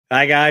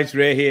Hi guys,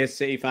 Ray here,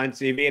 City Fan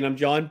TV, and I'm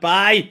joined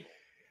by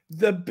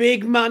the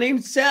big man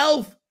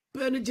himself,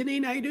 Bernard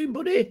Janine. How you doing,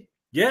 buddy?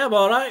 Yeah, I'm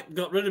all right.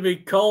 Got rid of my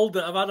cold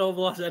that I've had over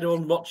the last.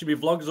 Anyone watching my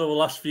vlogs over the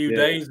last few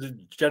days has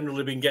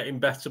generally been getting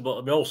better,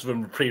 but most of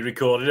them were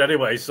pre-recorded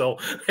anyway, so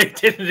it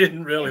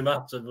didn't really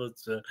matter.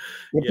 But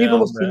people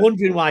must be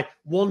wondering why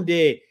one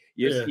day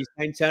you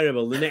sound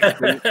terrible, the next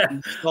day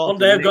one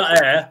day I've got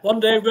hair. One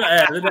day I've got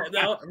hair.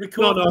 I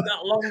recorded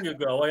that long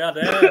ago. I had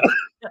hair.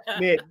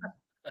 Mate,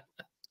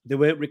 they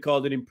weren't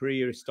recorded in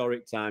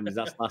prehistoric times.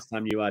 That's the last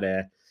time you had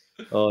hair.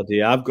 Oh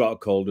dear, I've got a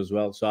cold as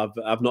well, so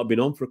I've not been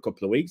on for a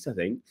couple of weeks. I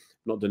think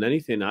not done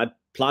anything. I had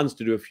plans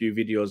to do a few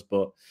videos,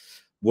 but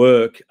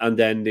work and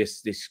then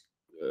this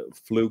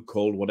flu,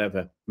 cold,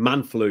 whatever,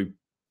 man flu.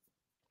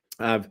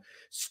 I've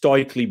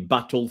stoically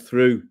battled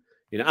through,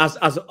 you know, as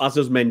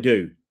us men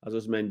do. As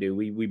us men do,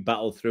 we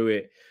battle through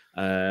it,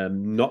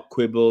 not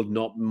quibbled,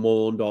 not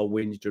moaned or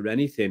whinged or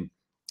anything.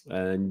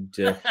 And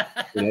you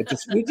know,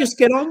 we just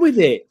get on with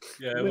it.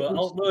 Yeah,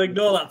 well, we'll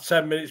ignore that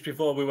 10 minutes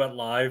before we went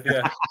live.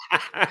 Yeah.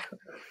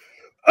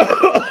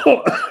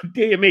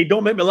 Dear me,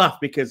 don't make me laugh,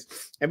 because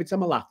every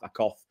time I laugh, I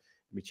cough.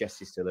 My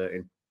chest is still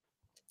hurting.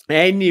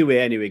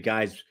 Anyway,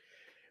 guys,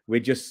 we're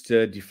just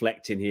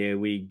deflecting here.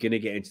 We're gonna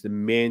get into the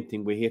main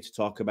thing. We're here to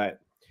talk about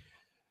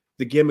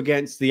the game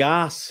against the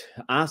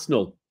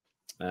Arsenal,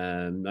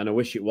 and I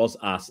wish it was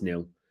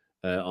Arsenal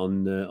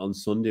on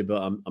Sunday,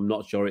 but I'm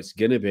not sure it's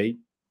gonna be.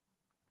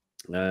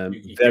 You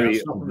very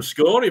can't stop them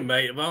scoring,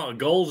 mate. Amount of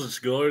goals and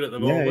scoring at the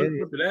moment.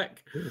 What the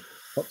heck?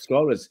 Top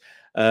scorers.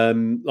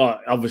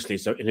 Obviously,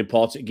 it's an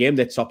important game.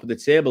 They're top of the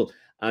table,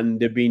 and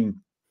they've been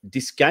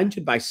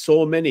discounted by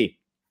so many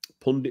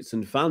pundits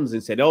and fans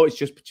and said, "Oh, it's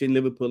just between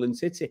Liverpool and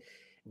City."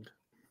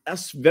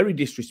 That's very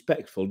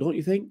disrespectful, don't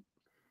you think?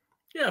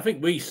 Yeah, I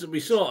think we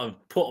sort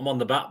of put them on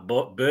the back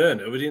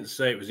burner. We didn't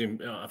say it was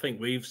him. I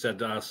think we've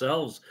said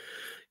ourselves.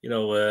 You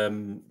know,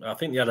 I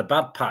think they had a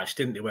bad patch,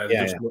 didn't they? Where they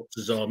just looked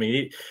as though, I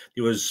mean,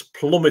 he was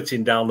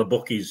plummeting down the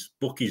bookies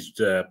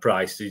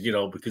prices, you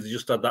know, because they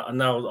just had that. And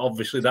now,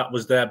 obviously, that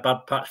was their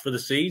bad patch for the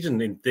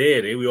season. In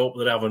theory, we hope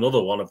they'd have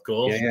another one, of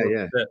course.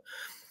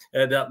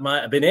 That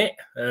might have been it.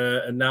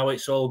 And now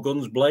it's all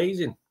guns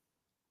blazing.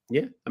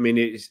 Yeah, I mean,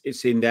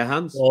 it's in their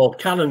hands. Or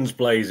cannons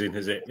blazing,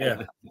 is it?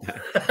 Yeah.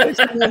 It's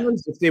in their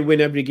hands. If they win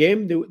every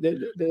game, they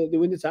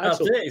win the title.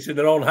 That's it. It's in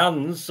their own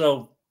hands.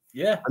 So,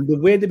 yeah. And the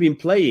way they've been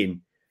playing,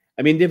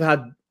 I mean, they've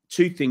had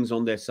two things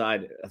on their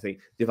side. I think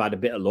they've had a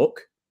bit of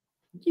luck.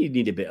 You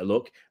need a bit of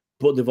luck.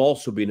 But they've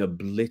also been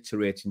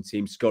obliterating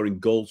teams, scoring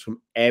goals from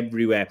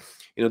everywhere.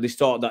 You know, they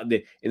thought that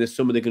in the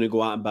summer they're going to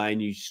go out and buy a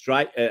new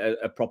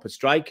a proper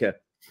striker.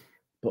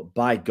 But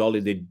by golly,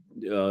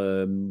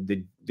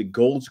 the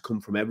goals come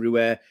from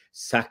everywhere.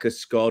 Saka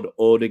scored,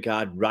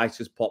 Odegaard, Rice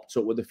has popped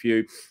up with a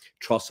few.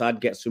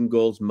 Trossard gets some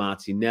goals,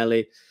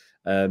 Martinelli.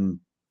 And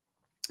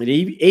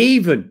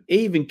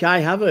even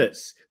Kai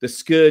Havertz, the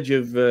scourge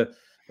of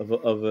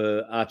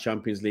our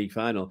Champions League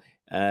final,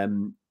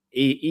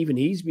 even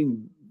he's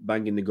been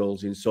banging the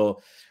goals in.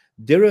 So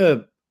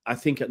I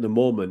think at the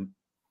moment,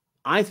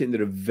 I think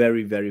they're a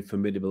very, very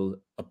formidable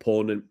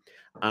opponent.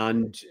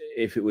 And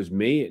if it was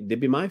me, they'd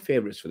be my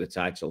favourites for the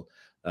title,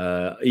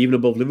 even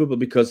above Liverpool,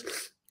 because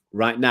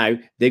right now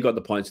they got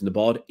the points on the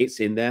board. It's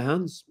in their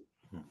hands.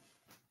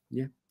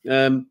 Yeah.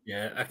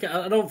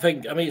 I don't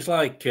think. I mean, it's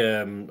like,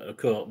 of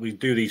course, we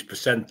do these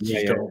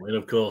percentages, don't we? And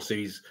of course,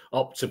 these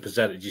Opta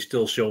percentages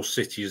still show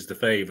City as the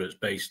favourites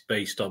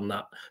based on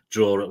that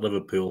draw at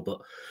Liverpool.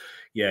 But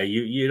yeah,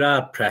 you're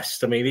hard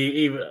pressed. I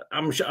mean,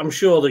 I'm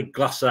sure the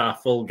glass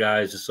half full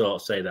guys are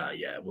sort of say that.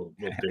 Yeah, we'll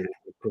do it.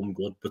 We'll come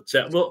good, but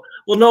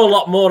we'll know a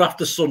lot more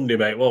after Sunday,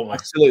 mate, won't we?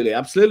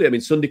 Absolutely. I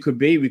mean, Sunday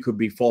we could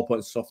be 4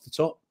 points off the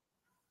top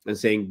and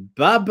saying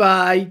bye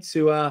bye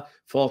to our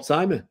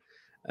four-timer.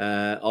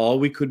 Or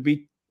we could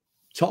be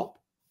top,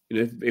 you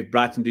know, if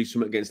Brighton do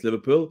something against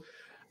Liverpool.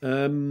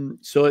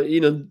 So,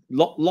 you know,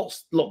 look,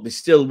 there's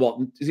still, what,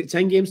 is it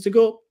 10 games to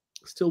go?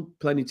 Still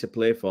plenty to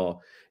play for.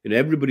 You know,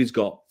 everybody's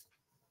got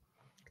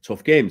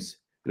tough games.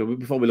 You know,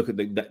 before we look at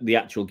the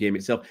actual game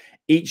itself,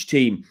 each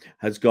team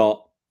has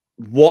got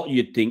what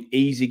you'd think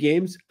easy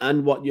games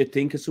and what you'd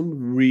think are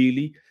some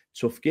really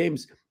tough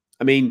games.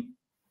 I mean,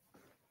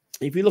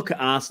 if you look at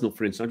Arsenal,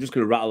 for instance, I'm just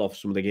going to rattle off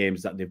some of the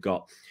games that they've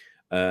got.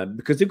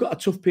 Because they've got a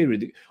tough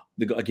period.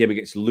 They've got a game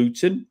against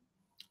Luton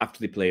after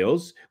they play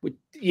us, which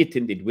you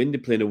think they'd win.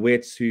 They're playing away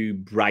to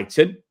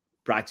Brighton.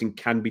 Brighton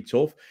can be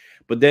tough.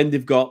 But then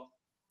they've got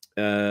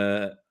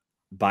Bayern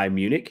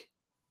Munich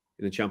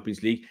in the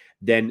Champions League.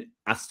 Then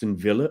Aston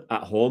Villa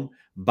at home.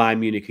 Bayern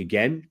Munich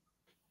again.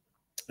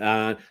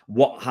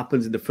 What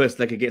happens in the first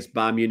leg against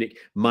Bayern Munich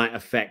might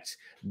affect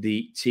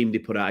the team they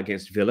put out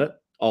against Villa,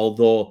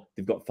 although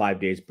they've got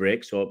 5 days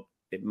break, so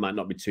it might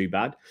not be too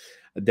bad.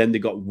 And then they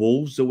got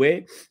Wolves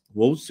away.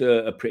 Wolves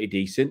are pretty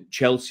decent.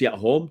 Chelsea at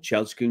home.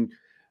 Chelsea can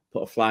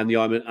put a fly in the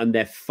ointment. And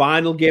their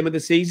final game of the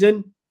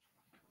season,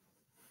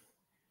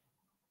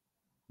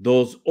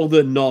 those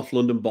other North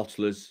London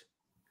bottlers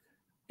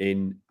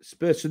in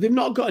Spurs. So they've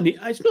not got any.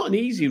 It's not an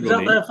easy run. Is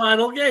that their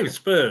final game,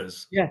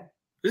 Spurs? Yeah.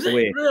 Is it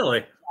away. really?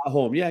 At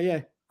home,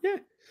 yeah.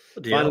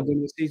 Final game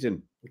of the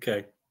season.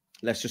 Okay.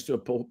 Let's just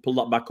pull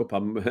that back up.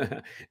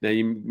 Now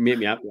you make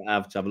me have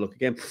to have a look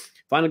again.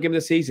 Final game of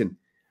the season.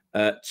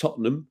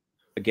 Tottenham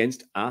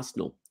against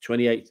Arsenal.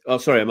 28th. Oh,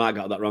 sorry, I might have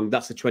got that wrong.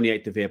 That's the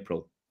 28th of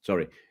April.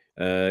 Sorry.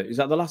 Is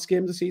that the last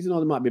game of the season, or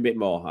there might be a bit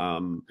more?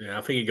 Yeah,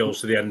 I think it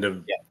goes to the end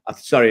of. Yeah,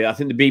 sorry, I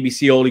think the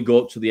BBC only go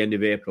up to the end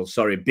of April.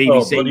 Sorry, BBC.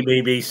 Oh, bloody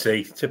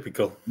BBC,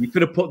 typical. You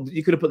could have put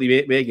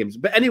the May games,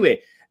 but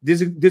anyway,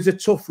 there's a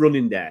tough run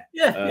in there.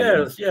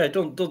 Yeah. It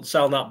doesn't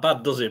sound that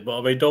bad, does it? But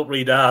I mean, don't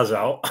read ours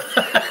out.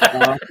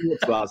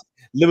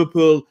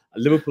 Liverpool.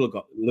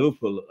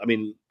 I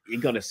mean, you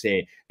got to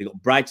say they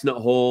got Brighton at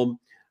home.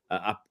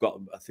 I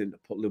think I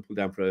put Liverpool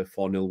down for a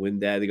 4-0 win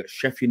there. They got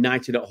Sheffield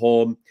United at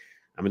home.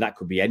 I mean, that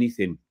could be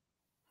anything.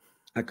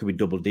 That could be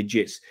double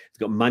digits.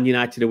 They've got Man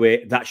United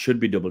away. That should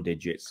be double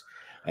digits.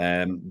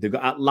 They've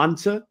got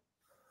Atlanta,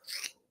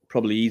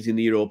 probably easy in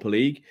the Europa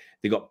League.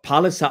 They've got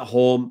Palace at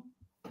home.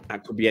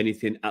 That could be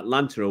anything.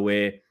 Atlanta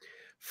away.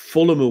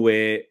 Fulham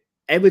away.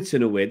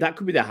 Everton away. That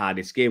could be the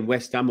hardest game.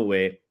 West Ham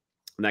away.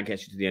 And that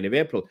gets you to the end of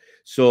April.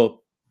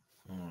 So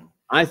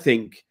I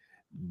think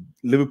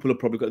Liverpool have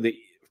probably got,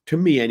 to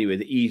me anyway,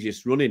 the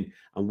easiest running.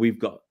 And we've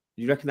got,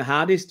 do you reckon the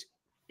hardest?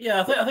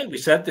 Yeah, I think we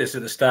said this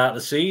at the start of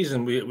the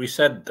season. We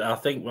said, I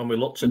think when we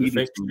looked at the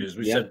fixtures,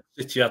 we said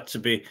City had to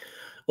be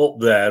up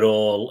there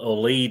or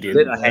leading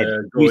going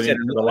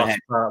into the last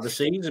part of the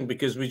season,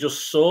 because we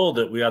just saw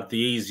that we had the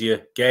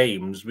easier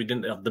games. We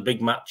didn't have the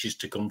big matches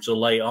to come till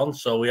late on,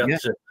 so we had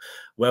to,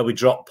 where we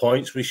dropped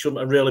points, we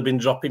shouldn't have really been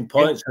dropping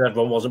points, and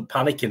everyone wasn't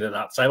panicking at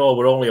that time. Oh,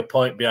 we're only a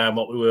point behind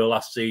what we were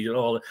last season.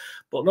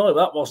 But no,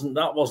 that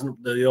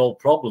wasn't the old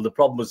problem. The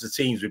problem was the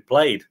teams we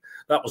played.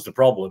 That was the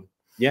problem.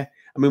 Yeah.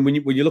 I mean, when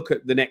you look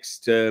at the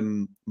next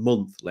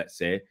month, let's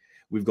say,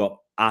 we've got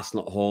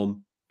Arsenal at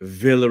home,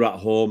 Villa at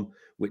home,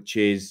 which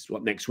is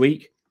what, next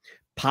week?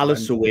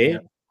 Palace away.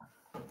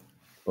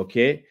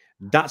 Okay.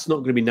 That's not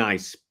going to be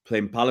nice,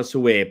 playing Palace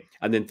away.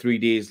 And then 3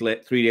 days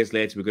later,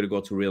 we're going to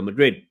go to Real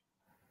Madrid.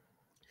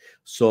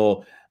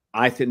 So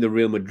I think the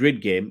Real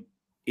Madrid game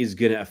is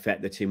going to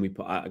affect the team we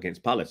put out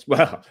against Palace.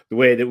 Well, the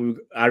way that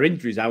our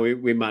injuries are,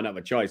 we might not have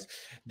a choice.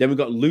 Then we've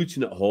got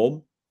Luton at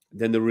home,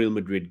 then the Real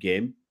Madrid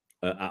game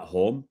at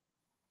home.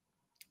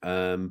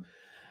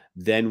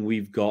 Then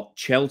we've got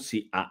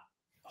Chelsea at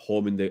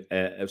home in the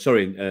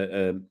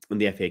in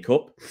the FA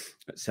Cup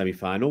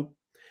semi-final.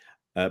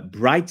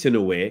 Brighton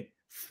away,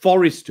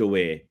 Forest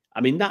away.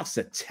 I mean, that's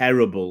a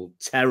terrible,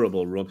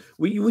 terrible run.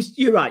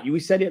 You're right. We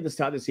said it at the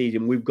start of the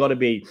season. We've got to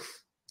be,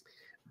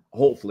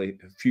 hopefully,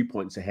 a few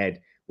points ahead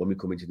when we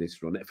come into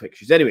this run at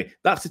fixtures. Anyway,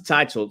 that's the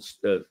title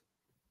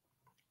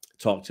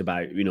talked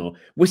about. You know,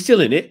 we're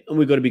still in it, and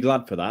we've got to be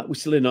glad for that. We're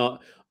still in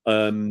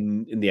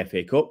the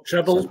FA Cup.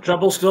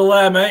 Treble still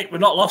there, mate.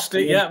 We've not lost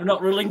it yet. We've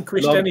not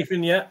relinquished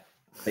anything yet.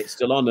 It's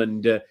still on.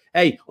 And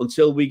hey,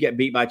 until we get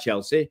beat by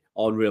Chelsea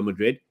or Real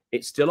Madrid,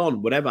 it's still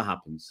on, whatever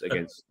happens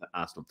against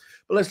Arsenal.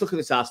 But let's look at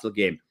this Arsenal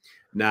game.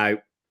 Now,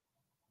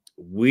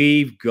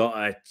 we've got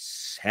a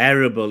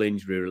terrible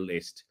injury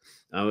list.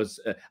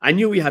 I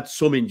knew we had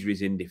some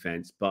injuries in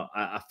defence, but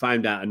I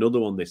found out another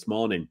one this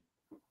morning.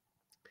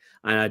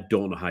 And I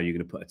don't know how you're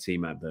going to put a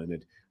team out,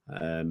 Bernard.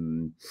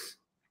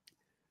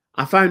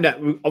 I found out,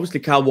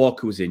 obviously, Kyle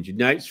Walker was injured.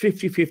 Now, it's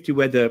 50-50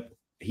 whether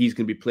he's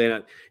going to be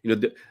playing.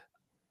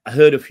 I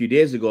heard a few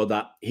days ago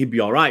that he'd be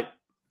all right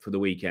for the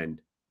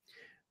weekend.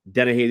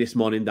 Then I hear this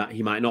morning that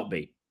he might not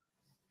be.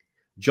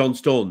 John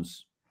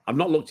Stones. I've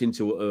not looked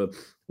into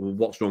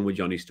what's wrong with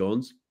Johnny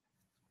Stones,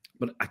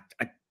 but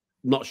I'm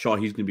not sure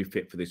he's going to be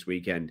fit for this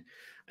weekend.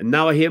 And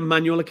now I hear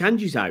Manuel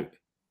Akanji's out.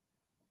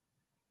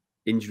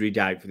 Injury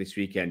doubt for this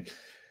weekend.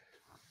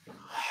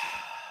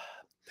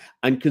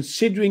 And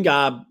considering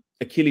our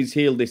Achilles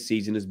heel this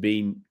season has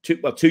been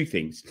two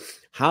things.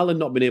 Haaland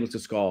not been able to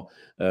score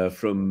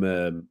from.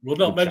 We'll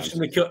not mention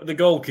the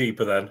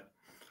goalkeeper then.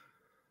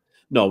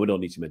 No, we don't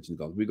need to mention the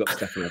goal. We've got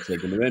Stefan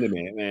Ortega-Moreno,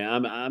 mate.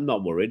 I'm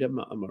not worried. I'm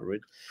not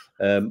worried.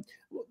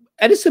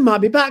 Edison might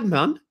be back,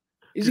 man.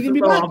 Is he going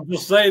to be back? I'm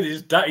just saying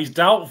he's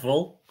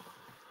doubtful.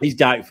 He's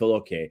doubtful.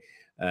 Okay.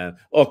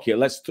 Okay,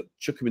 let's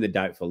chuck him in the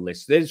doubtful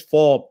list. There's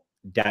 4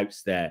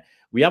 doubts there.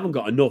 We haven't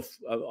got enough.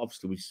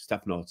 Obviously, with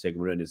Stefan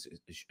Ortega-Moreno is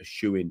a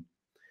shoe-in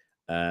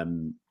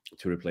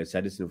to replace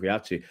Edison if we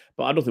have to.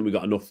 But I don't think we've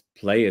got enough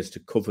players to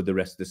cover the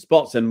rest of the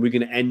spots. And we're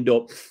going to end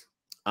up,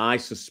 I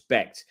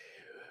suspect,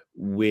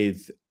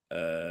 with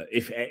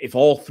if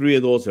all 3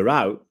 of those are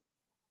out,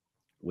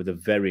 with a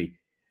very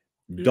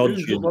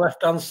dodgy. Who's on the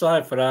left-hand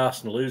side for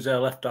Arsenal? Who's their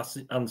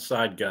left-hand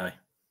side guy?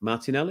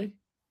 Martinelli?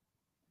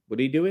 Would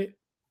he do it?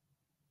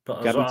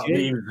 But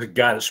he was the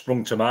guy that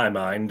sprung to my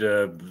mind,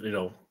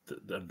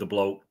 the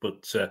bloke.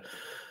 But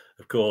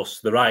of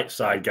course, the right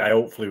side guy,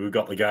 hopefully we've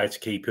got the guy to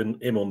keep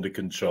him under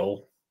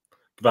control.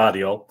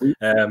 Gvardiol.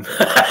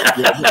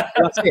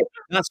 That's it.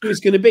 That's who it's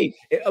going to be.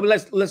 I mean,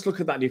 let's look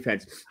at that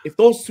defense. If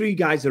those 3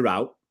 guys are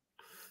out,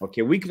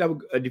 okay, we could have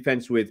a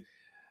defense with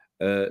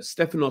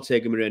Stefan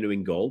Ortega-Moreno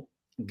in goal,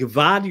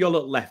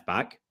 Gvardiol at left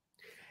back,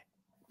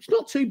 It's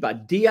not too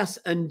bad. Diaz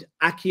and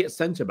Aki at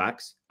centre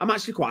backs. I'm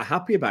actually quite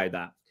happy about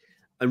that.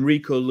 And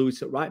Rico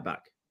Lewis at right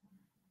back.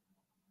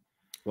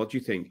 What do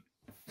you think?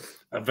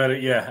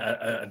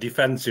 A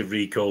defensive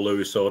Rico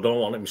Lewis. So I don't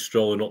want him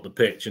strolling up the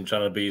pitch and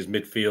trying to be his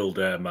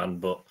midfield man.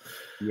 But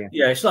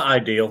yeah, it's not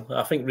ideal.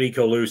 I think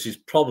Rico Lewis is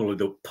possibly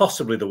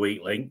the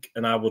weak link,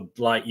 and I would,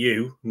 like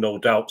you, no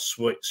doubt,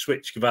 switch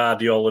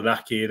Gvardiol and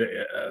Aki,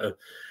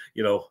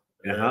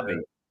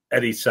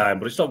 any time.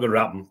 But it's not going to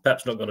happen.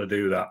 Pep's not going to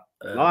do that.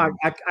 No,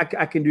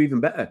 I can do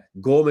even better.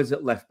 Gomez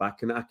at left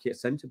back and Aki at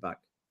centre back.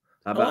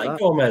 How about that?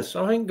 Gomez.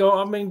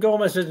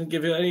 Gomez doesn't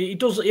give you any.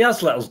 He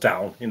has let us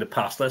down in the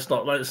past. Let's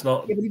not.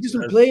 Yeah, but he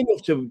doesn't play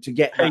enough to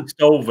get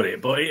over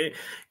it. But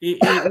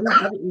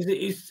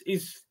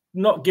he's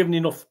not given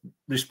enough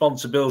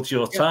responsibility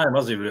or time,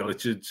 has he? Really,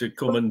 to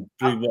come and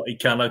do what he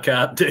can or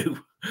can't do.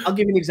 I'll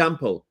give you an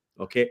example.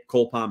 Okay,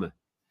 Cole Palmer.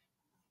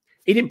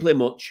 He didn't play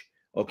much.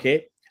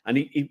 Okay.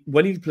 And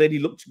when he played, he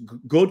looked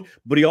good,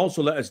 but he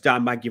also let us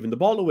down by giving the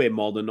ball away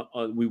more than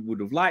we would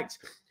have liked.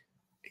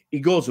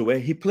 He goes away.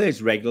 He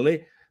plays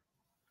regularly.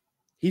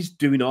 He's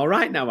doing all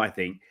right now, I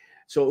think.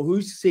 So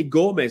who's to say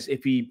Gomez,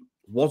 if he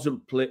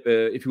wasn't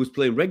if he was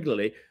playing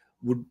regularly,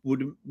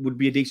 would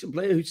be a decent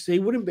player? Who's to say he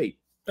wouldn't be?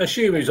 I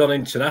assume he's on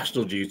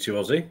international duty,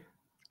 was he?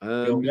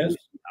 I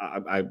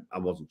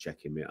wasn't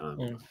checking it.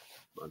 I'm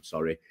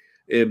sorry,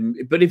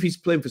 but if he's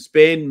playing for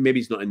Spain, maybe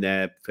he's not in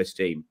their first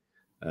team.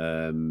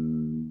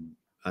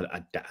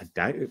 I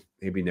doubt it.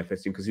 He'd be in their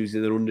first team because he was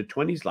in their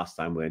under-20s last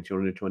time, weren't he?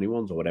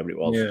 Under-21s or whatever it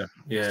was.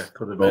 Yeah,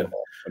 could have been.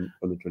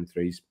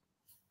 Under-23s.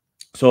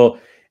 So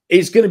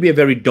it's going to be a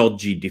very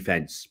dodgy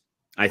defence,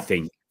 I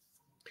think.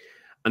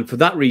 And for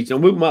that reason,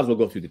 and we might as well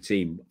go through the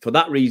team. For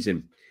that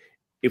reason,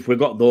 if we've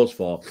got those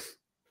four,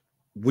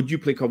 would you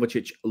play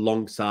Kovacic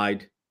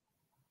alongside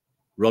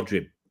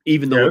Rodri?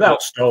 Even though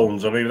without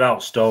Stones, I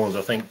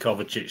think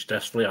Kovacic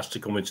definitely has to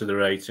come into the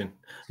rating.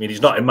 I mean,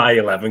 he's not in my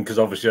 11 because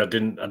obviously I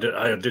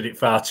did it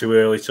far too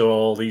early to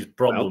all these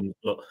problems.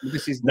 Well, but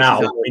this is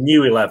my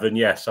new 11.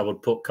 Yes, I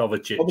would put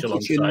Kovacic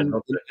alongside and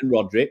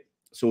Rodri.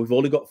 So we've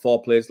only got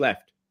 4 players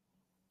left.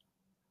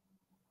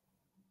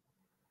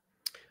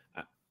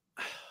 I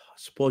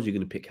suppose you're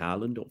going to pick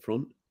Haaland up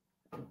front.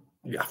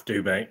 You have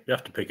to, mate. You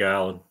have to pick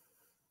Haaland.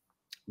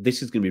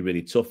 This is going to be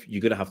really tough.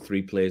 You're going to have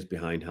 3 players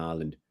behind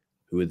Haaland.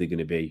 Who are they going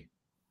to be?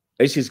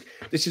 This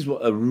is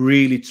what a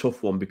really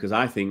tough one because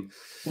I think.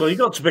 Well, you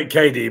got to pick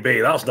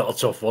KDB. That's not a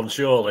tough one,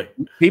 surely.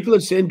 People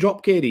are saying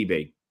drop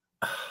KDB.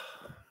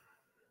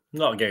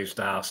 Not against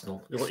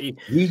Arsenal.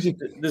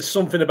 There's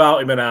something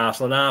about him in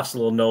Arsenal, and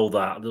Arsenal will know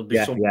that. There'll be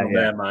something on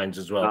their minds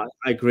as well.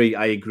 I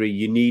agree.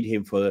 You need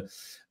him for,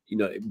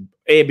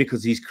 A,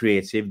 because he's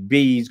creative.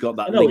 B, he's got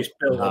that. I know he's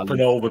built up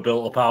and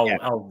overbuilt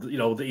up.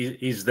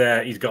 He's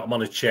there. He's got him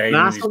on a chain.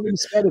 Arsenal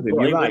is scared of him.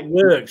 You're right.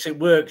 It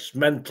works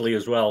mentally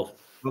as well.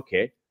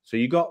 Okay, so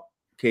you got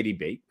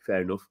KDB.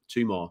 Fair enough.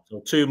 2 more.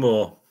 So 2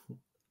 more.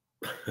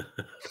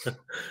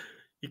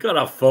 You got to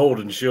have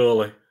Foden,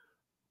 surely.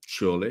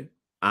 Surely,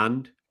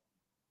 and.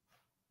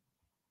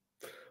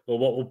 Well,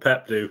 what will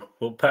Pep do?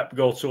 Will Pep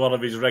go to one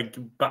of his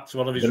back to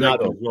one of his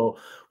regulars? Well,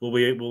 will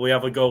we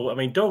have a go? I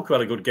mean, Doku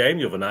had a good game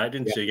the other night,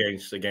 didn't he,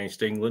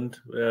 against England?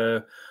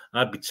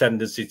 I'd be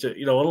tendency to,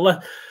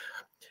 unless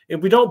if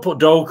we don't put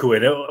Doku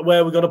in,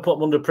 where are we going to put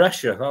him under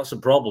pressure? That's the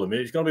problem.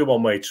 It's going to be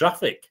one-way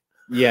traffic.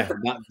 Yeah,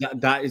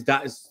 that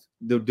is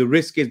the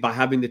risk is by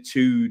having the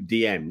 2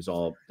 DMs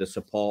or the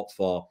support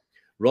for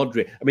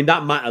Rodri. I mean,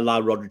 that might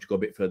allow Rodri to go a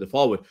bit further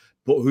forward,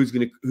 but who's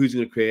going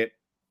to create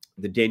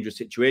the dangerous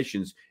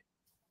situations?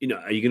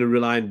 Are you going to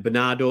rely on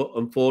Bernardo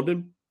and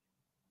Foden?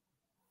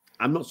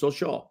 I'm not so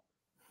sure.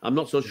 I'm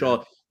not so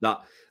sure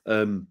that.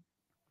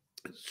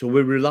 So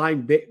we're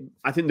relying.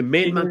 I think the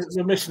main man.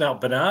 We're missing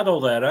out Bernardo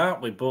there,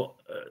 aren't we? But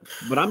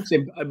I'm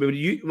saying,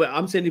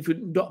 I'm saying if we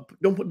don't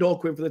put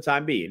Doku in for the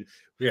time being.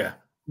 Yeah.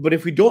 But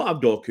if we don't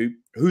have Doku,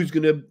 who's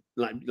going to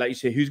like you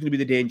say? Who's going to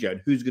be the danger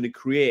and who's going to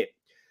create?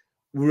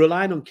 We're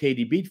relying on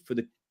KDB for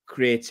the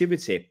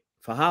creativity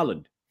for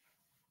Haaland,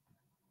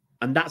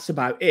 and that's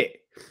about it.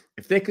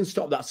 If they can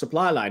stop that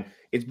supply line,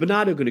 is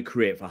Bernardo going to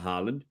create for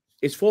Haaland?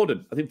 It's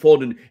Foden. I think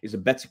Foden is a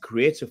better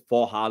creator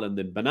for Haaland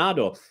than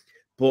Bernardo,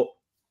 but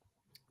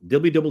they'll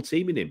be double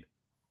teaming him.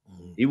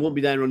 He won't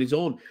be there on his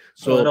own.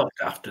 So we're not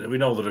after. We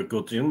know they're a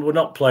good team. We're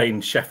not playing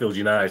Sheffield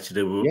United.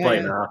 We're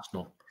playing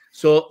Arsenal.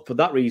 So for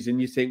that reason,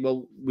 you think,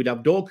 well, we'd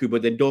have Doku,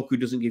 but then Doku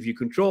doesn't give you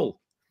control.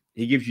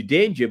 He gives you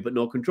danger, but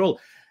no control.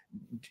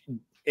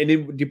 And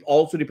it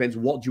also depends,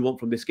 what do you want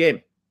from this game?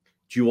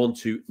 Do you want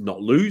to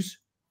not lose?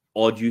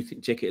 Or do you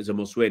take it as a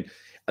must-win?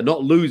 And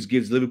not lose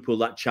gives Liverpool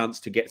that chance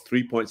to get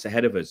 3 points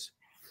ahead of us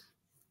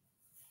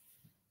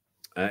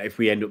if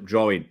we end up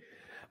drawing.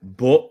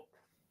 But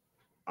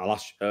I'll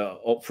ask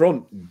up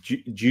front, do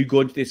you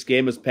go into this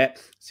game as Pep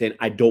saying,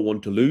 I don't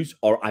want to lose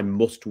or I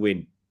must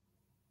win?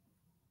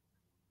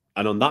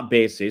 And on that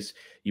basis,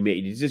 you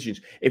make your decisions.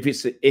 If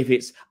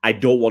it's I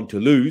don't want to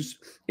lose,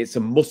 it's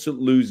a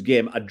mustn't-lose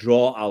game, a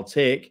draw I'll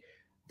take,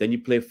 then you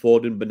play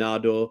Foden,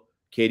 Bernardo,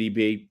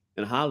 KDB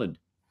and Haaland.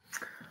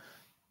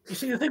 You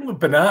see, the thing with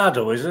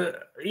Bernardo is that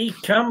he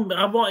can.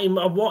 I want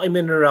him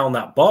in and around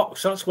that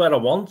box. That's where I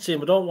want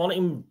him. I don't want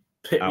him,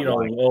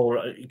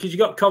 because you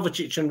got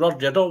Kovacic and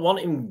Rodri. I don't want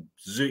him,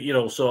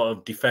 sort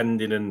of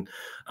defending, and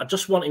I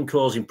just want him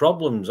causing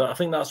problems. I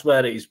think that's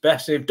where it is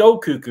best. If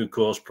Doku can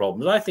cause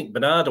problems, I think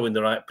Bernardo in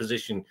the right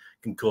position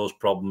can cause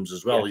problems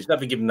as well. Yeah. He's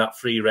never given that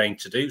free rein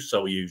to do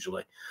so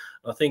usually.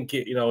 I think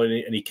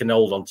and he can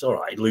hold on to. All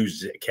right, he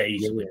loses it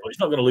occasionally, but he's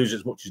not going to lose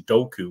as much as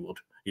Doku would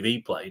if he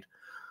played.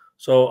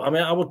 So, I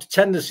mean, I would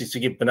tendency to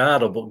give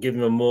Bernardo, but give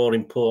him a more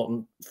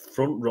important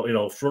front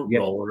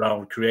role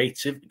around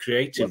creative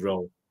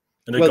role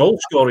and a goal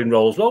scoring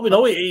role as well. We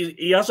know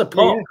he has a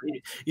pop. Yeah.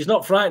 He's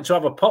not frightened to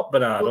have a pop,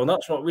 Bernardo, and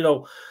that's what we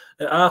know.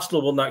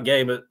 Arsenal won that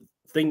game at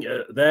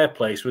their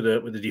place with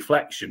a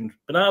deflection.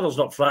 Bernardo's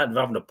not frightened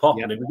of having a pop,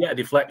 and if we get a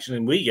deflection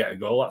and we get a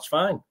goal, that's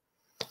fine.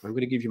 I'm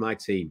going to give you my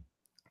team,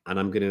 and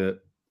I'm going to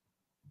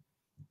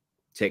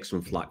take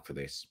some flack for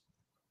this.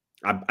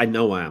 I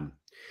know I am.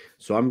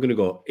 So I'm going to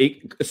go,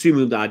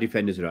 assuming that our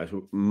defenders are out.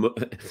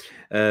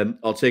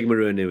 I'll take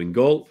Mourinho in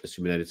goal,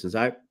 assuming Edison's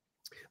out.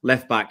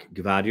 Left back,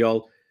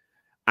 Gvardiol.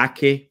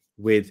 Ake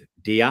with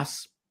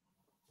Diaz.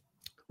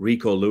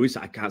 Rico Lewis.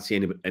 I can't see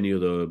any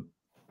other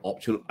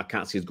option. I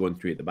can't see us going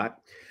 3 at the back.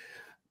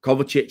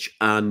 Kovacic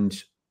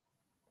and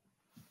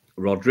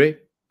Rodri.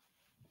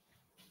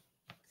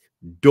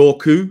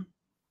 Doku.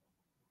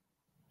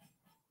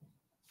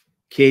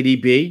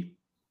 KDB.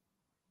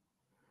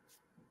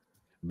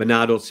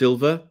 Bernardo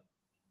Silva.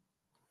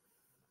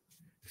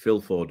 Phil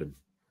Foden.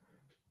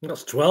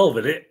 That's 12,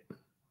 isn't it?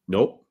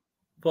 Nope.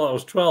 Thought it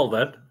was 12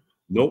 then.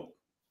 Nope.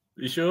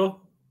 You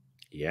sure?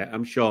 Yeah,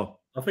 I'm sure.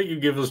 I think you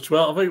give us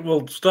 12. I think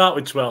we'll start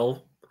with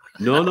 12.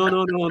 No.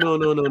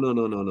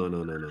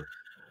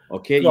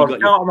 Okay, Go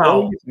on, count them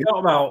out. Count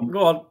them out.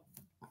 Go on.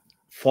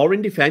 4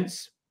 in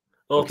defence.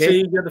 Okay,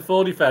 you get the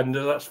 4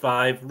 defenders. That's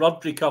 5.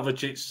 Rodri,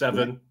 Kovacic,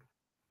 7. Yeah.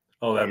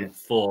 Oh, then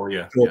 4.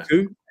 Yeah.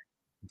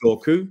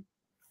 Doku.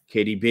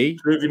 KDB.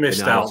 Who have you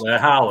missed out there?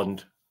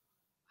 Haaland.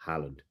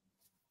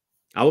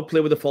 I would play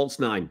with a false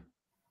 9.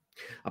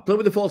 I play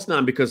with a false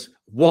 9 because,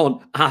 one,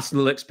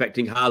 Arsenal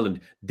expecting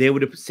Haaland. They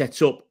would have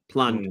set up,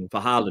 planned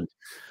for Haaland.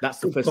 That's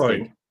the first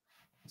thing.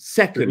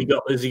 Second,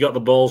 has he got the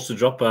balls to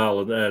drop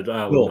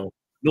Haaland?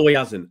 No, he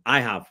hasn't. I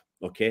have.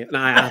 Okay, and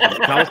I haven't.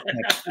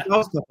 If I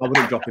was Pep, I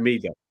wouldn't drop him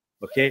either.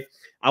 Okay,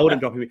 I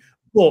wouldn't drop him.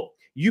 But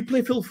you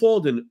play Phil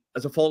Foden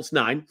as a false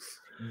 9.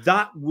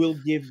 That will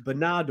give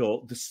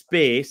Bernardo the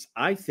space,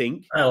 I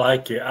think. I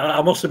like it.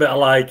 I must admit, I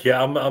like it.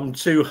 I'm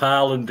too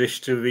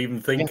Haalandish to even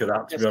think of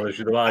that, to be honest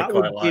with you. I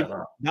quite like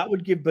that. That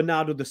would give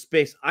Bernardo the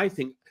space, I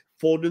think.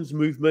 Foden's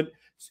movement,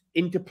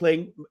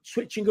 interplaying,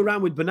 switching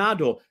around with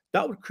Bernardo,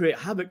 that would create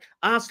havoc.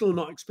 Arsenal are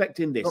not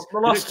expecting this. The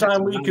last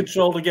time we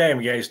controlled a game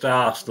against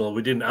Arsenal,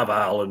 we didn't have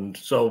Haaland.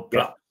 So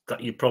that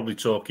you're probably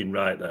talking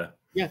right there.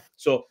 Yeah.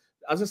 So,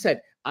 as I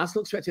said,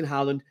 Arsenal expecting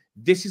Haaland.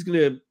 This is going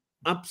to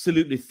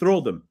absolutely throw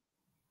them.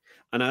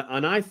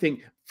 And I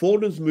think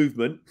Foden's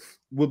movement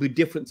will be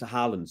different to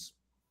Haaland's.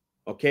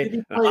 Okay. Did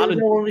he play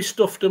when we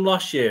stuffed him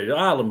last year?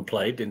 Haaland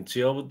played, didn't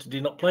he? Or did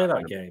he not play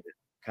that game?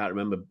 Can't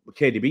remember.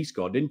 KDB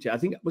scored, didn't he? I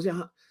think was it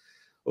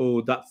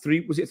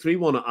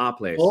 3-1 at our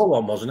place?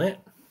 4-1, wasn't it?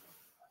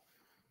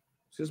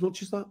 Was it as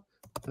much as that?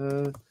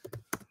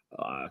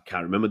 I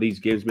can't remember these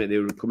games, mate. They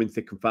were coming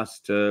thick and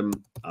fast. I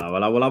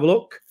will have a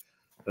look.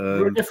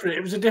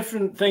 It was a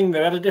different thing.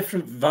 They had a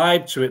different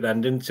vibe to it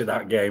then, didn't it?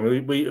 That game,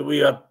 we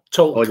had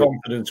total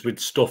confidence we'd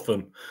stuff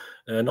them.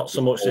 Not so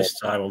much this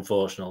time,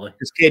 unfortunately.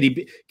 Because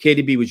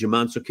KDB was your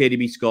man, so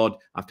KDB scored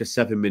after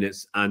 7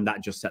 minutes, and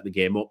that just set the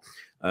game up.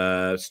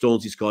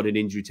 Stonesy scored in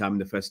injury time in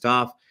the first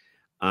half,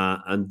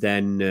 and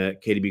then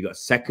KDB got a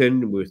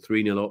second. We were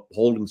 3-0 up.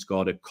 Holding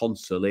scored a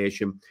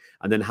consolation,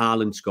 and then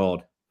Haaland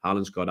scored.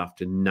 Haaland scored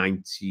after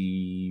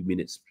 90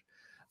 minutes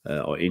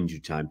or injury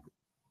time.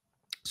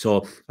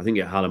 So I think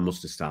Haaland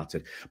must have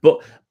started.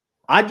 But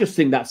I just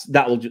think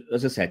that will,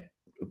 as I said,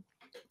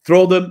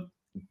 throw them.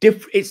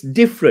 It's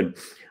different.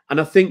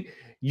 And I think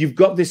you've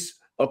got this,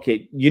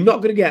 okay, you're not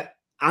going to get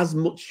as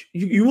much.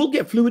 You will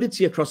get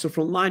fluidity across the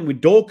front line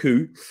with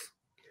Doku,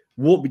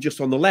 won't be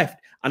just on the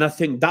left. And I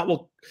think that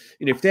will,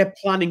 if they're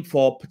planning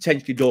for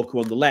potentially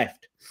Doku on the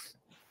left,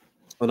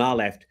 on our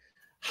left,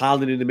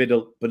 Haaland in the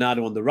middle,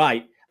 Bernardo on the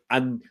right,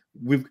 and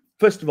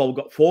first of all, we've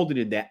got Foden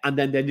in there, and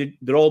then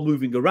they're all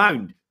moving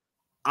around.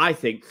 I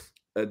think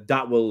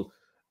that will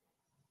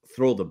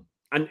throw them.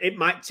 And it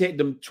might take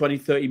them 20,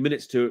 30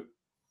 minutes to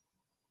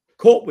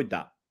cope with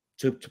that,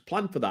 to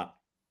plan for that.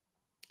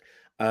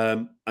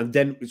 And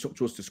then it's up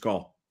to us to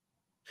score.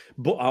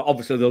 But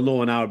obviously, they'll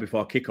know an hour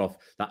before kickoff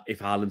that if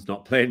Haaland's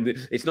not playing,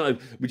 it's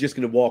not we're just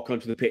going to walk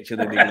onto the pitch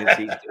and then they're going to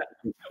see.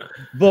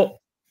 But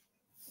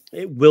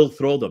it will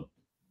throw them.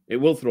 It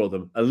will throw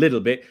them a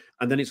little bit,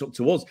 and then it's up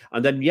to us.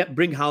 And then,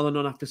 bring Haaland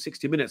on after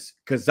 60 minutes,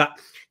 because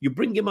you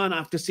bring him on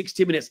after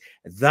 60 minutes,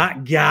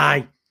 that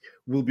guy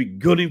will be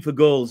gunning for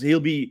goals. He'll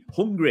be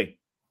hungry.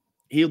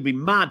 He'll be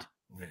mad.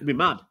 He'll be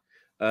mad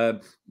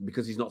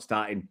because he's not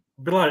starting.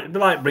 It'd be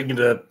like bringing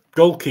a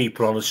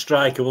goalkeeper on a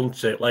striker,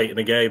 wouldn't it, late in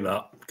the game,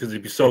 that? because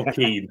he'd be so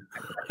keen.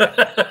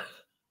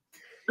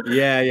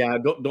 Yeah.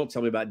 Don't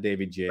tell me about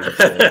David James.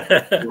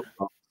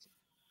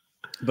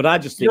 But I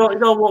just think... You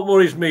know what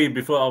worries me,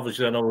 before,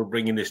 obviously, I know we're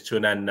bringing this to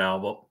an end now,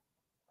 but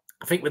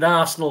I think with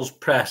Arsenal's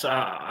press,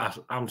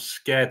 I'm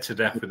scared to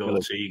death with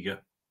Ortega.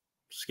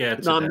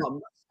 Scared to death.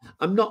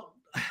 I'm not.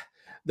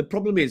 The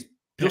problem is...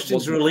 Just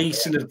his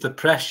releasing of the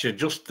pressure,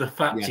 just the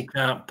fact he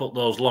can't put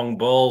those long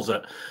balls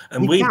at.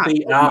 And we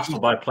beat Arsenal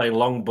by playing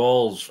long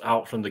balls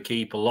out from the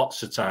keeper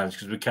lots of times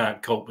because we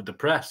can't cope with the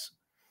press.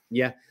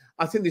 Yeah,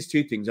 I think there's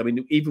two things. I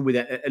mean, even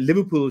with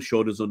Liverpool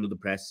showed us under the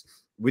press,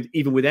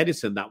 even with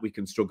Edison, that we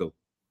can struggle.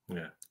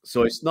 Yeah.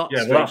 So it's not.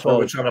 Yeah, well, that's what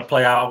we're trying to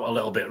play out a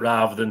little bit,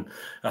 rather than,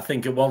 I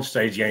think at one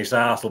stage against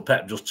Arsenal,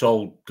 Pep just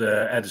told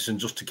Edison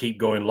just to keep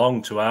going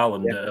long to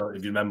Haaland.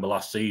 If you remember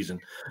last season,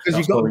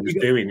 that's what he was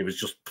doing. He was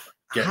just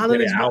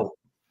getting it out.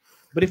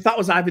 But if that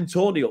was Ivan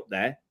Toney up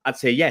there, I'd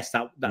say yes,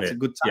 that's a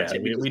good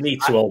tactic. Yeah, we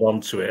need to hold on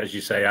to it, as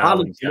you say.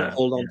 Haaland can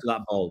hold on to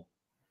that ball.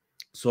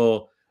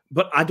 So.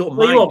 But I don't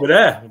mind. You won't be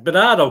there.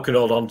 Bernardo can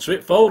hold on to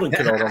it. Foden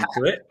can hold on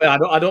to it.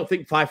 I don't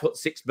think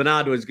 5'6"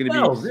 Bernardo is going to be.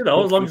 You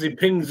know, as long as he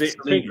pings it,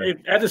 if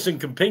Edison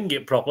can ping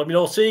it properly. I mean,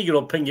 Ortega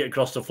will ping it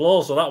across the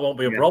floor, so that won't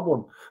be a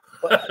problem.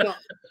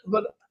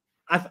 But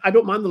I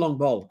don't mind the long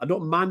ball. I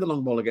don't mind the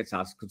long ball against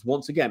us because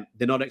once again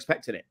they're not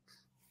expecting it,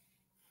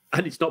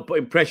 and it's not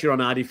putting pressure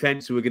on our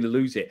defense, so we're going to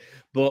lose it.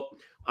 But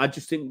I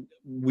just think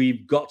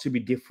we've got to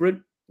be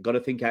different. Got to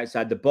think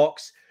outside the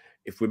box.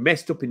 If we're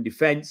messed up in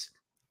defense.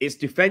 It's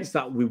defense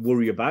that we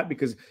worry about,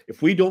 because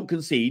if we don't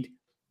concede,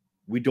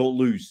 we don't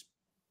lose.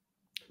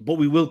 But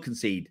we will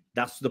concede.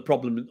 That's the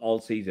problem all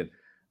season.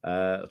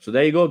 So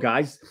there you go,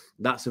 guys.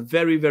 That's a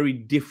very, very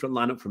different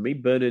lineup from me.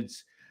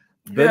 Bernard's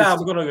yeah,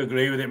 I'm going to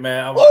agree with it,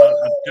 mate.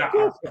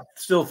 I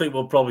still think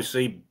we'll probably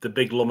see the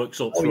big lummox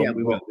up front. Yeah,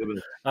 we will.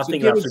 I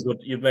think that's a good.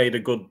 You've made a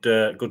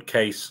good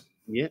case.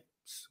 Yeah.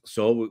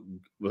 So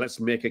let's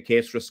make a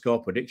case for a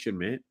score prediction,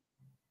 mate.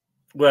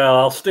 Well,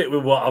 I'll stick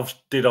with what I've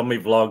did on my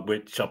vlog,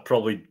 which I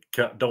probably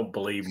don't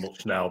believe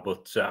much now,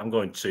 but I'm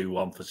going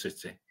 2-1 for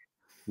City.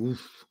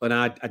 Oof. And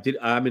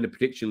I'm in a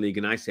prediction league,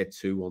 and I said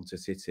 2-1 to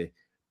City,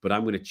 but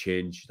I'm going to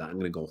change that. I'm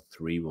going to go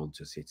 3-1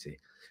 to City.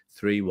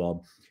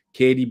 3-1.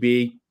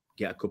 KDB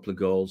get a couple of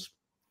goals.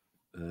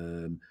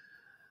 And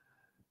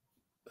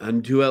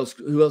who else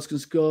can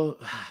score?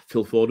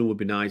 Phil Foden would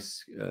be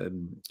nice.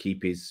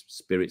 Keep his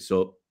spirits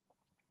up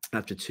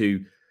after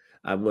 2.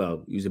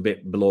 Well, he was a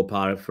bit below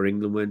par for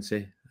England, weren't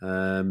he?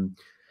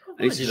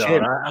 It's a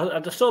shame.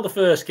 I saw the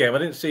first game. I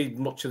didn't see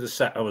much of the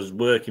set. I was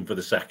working for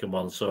the second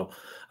one, so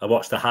I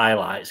watched the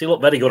highlights. He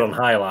looked very good on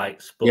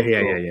highlights. But,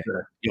 yeah.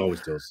 He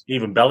always does.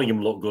 Even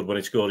Bellingham looked good when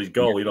he scored his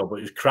goal, you know, but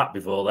he was crap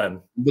before then.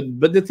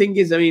 But the thing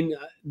is, I mean,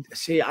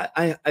 see,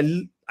 I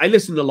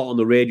listen a lot on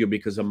the radio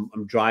because I'm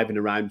driving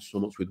around so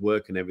much with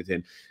work and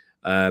everything,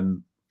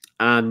 and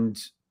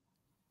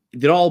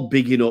they're all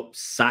bigging up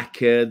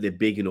Saka. They're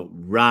bigging up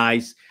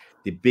Rice.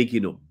 They're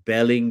bigging up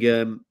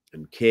Bellingham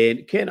and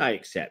Kane. Kane, I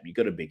accept. You've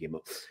got to big him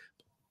up.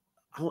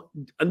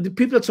 And the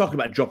people are talking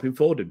about dropping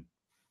Foden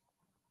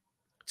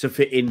to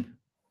fit in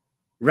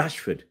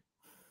Rashford.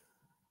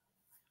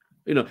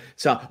 You know,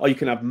 so you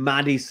can have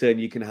Maddison,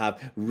 you can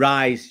have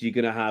Rice, you're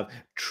going to have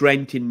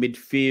Trent in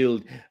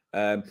midfield,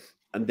 and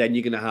then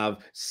you're going to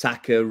have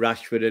Saka,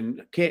 Rashford,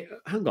 and Kane.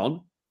 Hang on.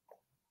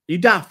 You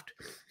daft.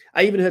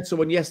 I even heard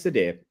someone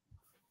yesterday,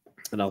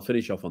 and I'll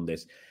finish off on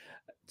this,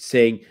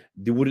 saying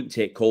they wouldn't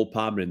take Cole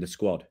Palmer in the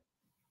squad.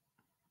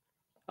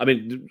 I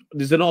mean,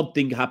 there's an odd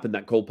thing happened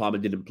that Cole Palmer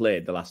didn't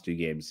play the last 2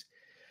 games.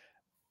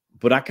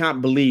 But I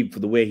can't believe, for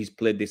the way he's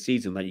played this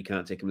season, that you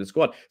can't take him in the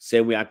squad.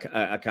 Same way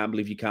I can't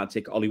believe you can't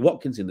take Ollie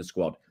Watkins in the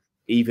squad,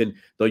 even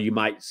though you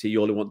might see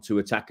you only want 2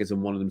 attackers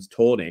and one of them's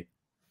Tony.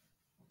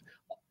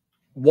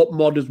 What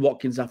more does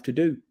Watkins have to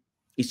do?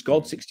 He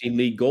scored 16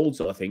 league goals,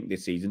 I think,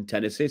 this season,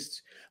 10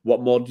 assists.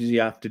 What more does he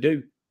have to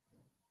do,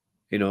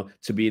 you know,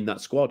 to be in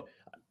that squad?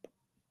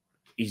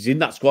 He's in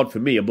that squad for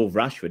me above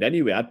Rashford.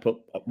 Anyway, I'd put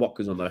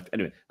Watkins on the left.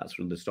 Anyway, that's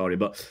another story.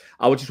 But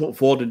I would just want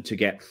Foden to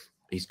get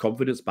his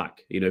confidence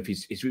back. You know, if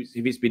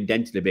it's been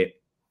dented a bit,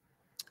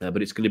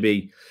 but it's going to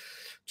be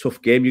a tough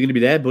game. You're going to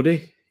be there,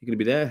 buddy. You're going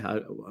to be there.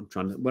 I'm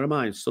trying to. Where am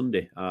I?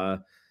 Sunday.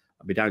 I'll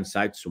be down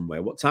south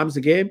somewhere. What time's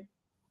the game?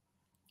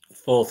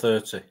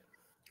 4:30.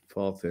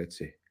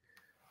 4:30.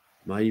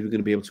 Am I even going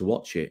to be able to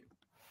watch it?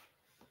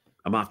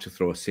 I might have to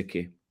throw a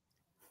sickie.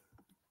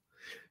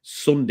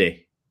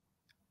 Sunday.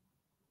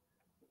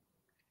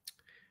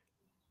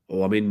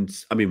 Oh, I'm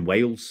in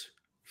Wales.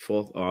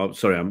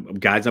 Sorry,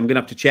 guys. I'm going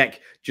to have to check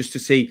just to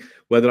see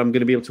whether I'm going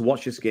to be able to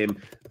watch this game.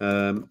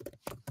 I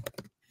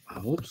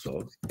hope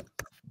so.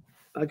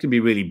 That can be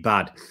really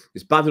bad.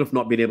 It's bad enough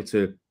not being able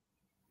to.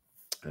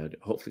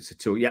 Hopefully, it's a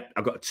 2. Yep,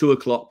 I've got a 2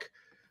 o'clock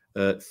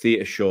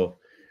theatre show,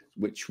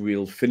 which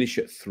we'll finish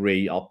at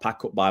 3. I'll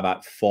pack up by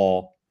about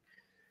 4,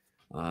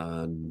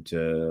 and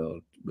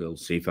we'll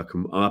see if I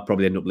can. I'll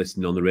probably end up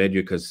listening on the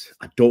radio because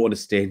I don't want to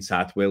stay in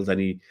South Wales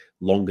any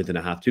longer than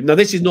I have to. Now,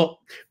 this is not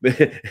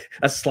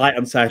a slight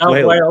on South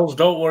Wales.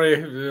 Don't worry.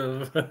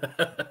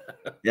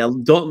 Yeah,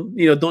 don't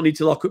need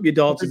to lock up your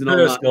daughters and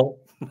all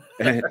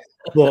that.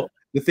 But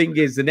the thing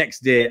is, the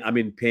next day I'm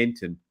in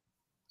Paynton,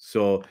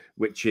 so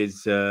which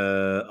is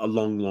a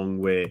long, long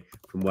way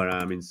from where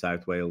I am in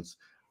South Wales,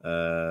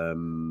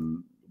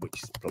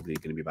 which is probably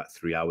going to be about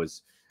 3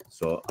 hours.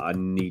 So I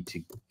need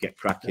to get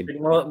cracking.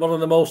 One of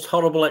the most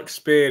horrible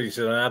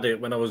experiences, I had it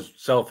when I was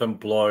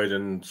self-employed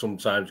and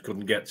sometimes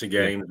couldn't get to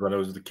games when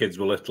the kids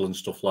were little and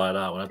stuff like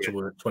that. When I had to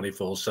work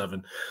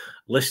 24/7,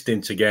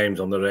 listening to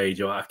games on the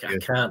radio, I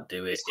can't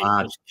do it.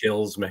 It just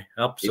kills me.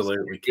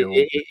 Absolutely kills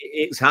me.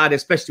 It's hard,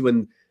 especially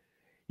when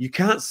you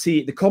can't see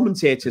it. The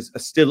commentators are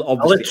still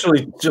obviously. I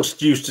literally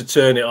just used to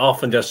turn it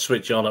off and just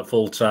switch it on at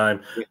full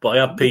time. But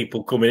I had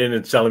people coming in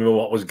and telling me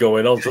what was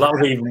going on, so that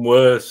was even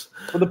worse.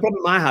 Well, the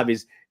problem I have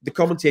is the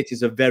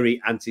commentators are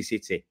very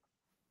anti-City,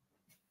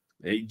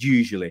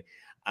 usually.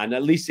 And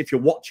at least if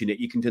you're watching it,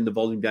 you can turn the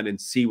volume down and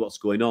see what's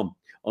going on.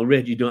 On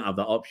radio, you don't have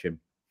that option.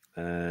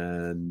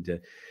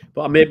 And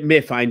but I may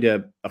find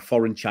a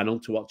foreign channel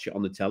to watch it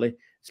on the telly,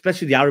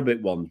 especially the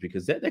Arabic ones,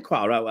 because they're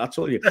quite all right. I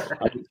told you,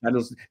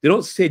 channels, they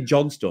don't say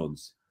John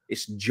Stones,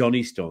 it's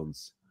Johnny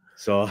Stones.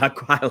 So I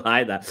quite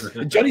like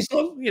that. Johnny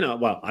Stones,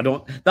 well, I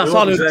don't. That's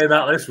all I'm saying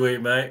that this week,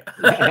 mate.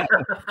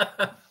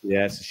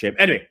 Yeah, it's a shame.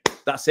 Anyway,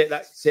 that's it.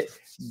 That's it.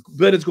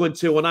 Bernard's going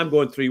 2-1. I'm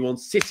going 3-1.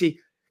 City,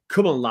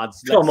 come on,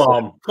 lads. Come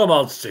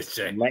on,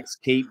 City. Let's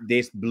keep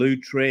this blue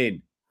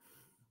train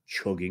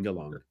chugging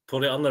along.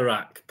 Put it on the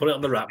rack. Put it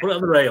on the rack. Put it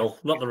on the rail,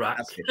 not the rack.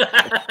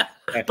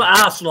 Put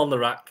Arsenal on the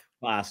rack.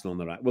 Arsenal on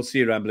the rack. We'll see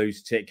you around,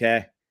 Blues. Take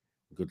care.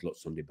 Good luck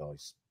Sunday,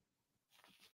 boys.